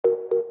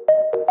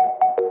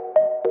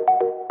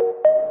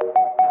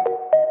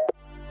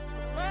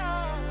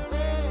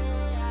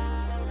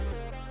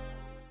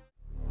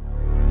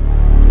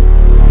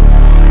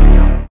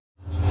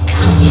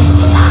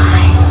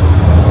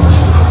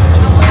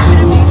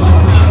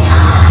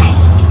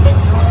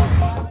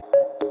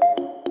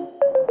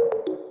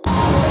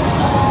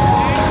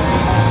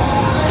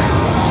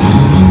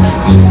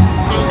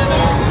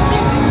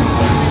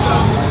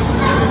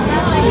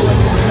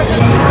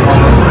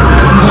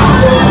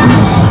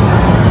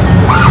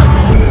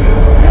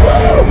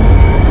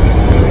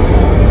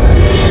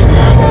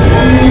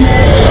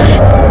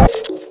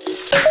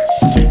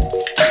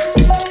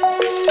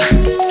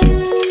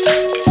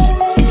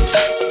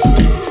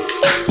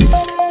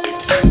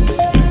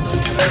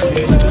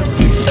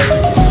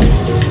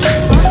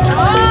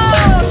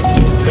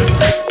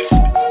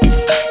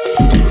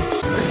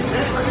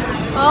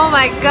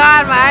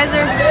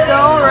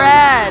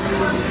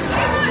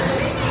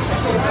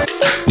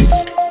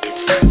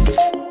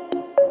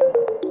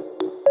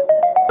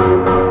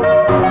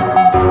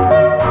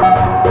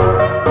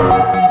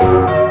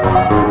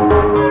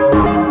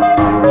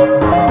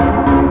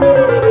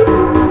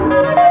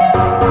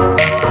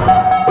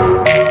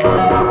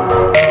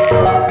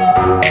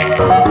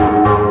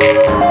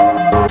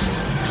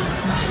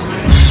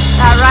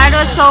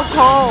so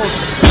cold.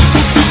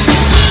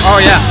 Oh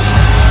yeah.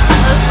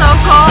 It was so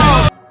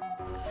cold.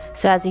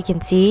 So as you can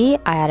see,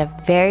 I had a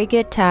very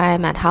good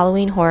time at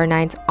Halloween Horror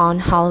Nights on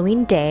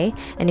Halloween Day.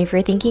 And if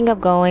you're thinking of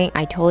going,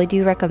 I totally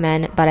do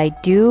recommend, but I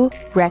do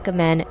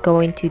recommend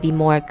going to the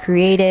more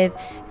creative,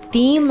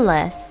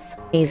 themeless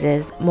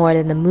mazes more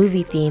than the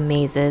movie theme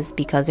mazes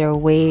because they're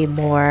way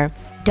more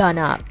done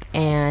up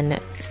and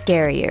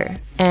scarier.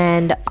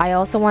 And I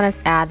also want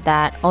to add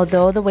that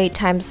although the wait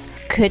times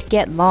could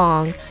get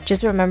long,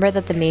 just remember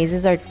that the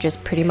mazes are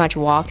just pretty much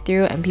walk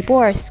through and people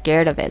are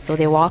scared of it, so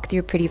they walk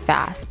through pretty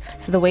fast.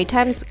 So the wait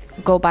times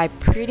go by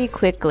pretty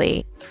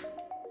quickly.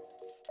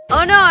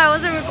 Oh no, I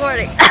wasn't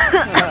recording.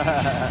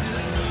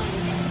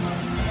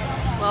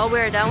 Well,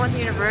 we're done with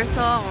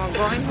Universal and we're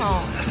going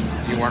home.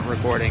 You weren't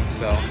recording,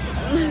 so.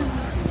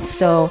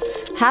 So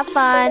have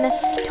fun,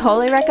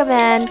 totally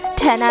recommend,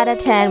 10 out of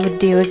 10 would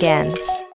do again.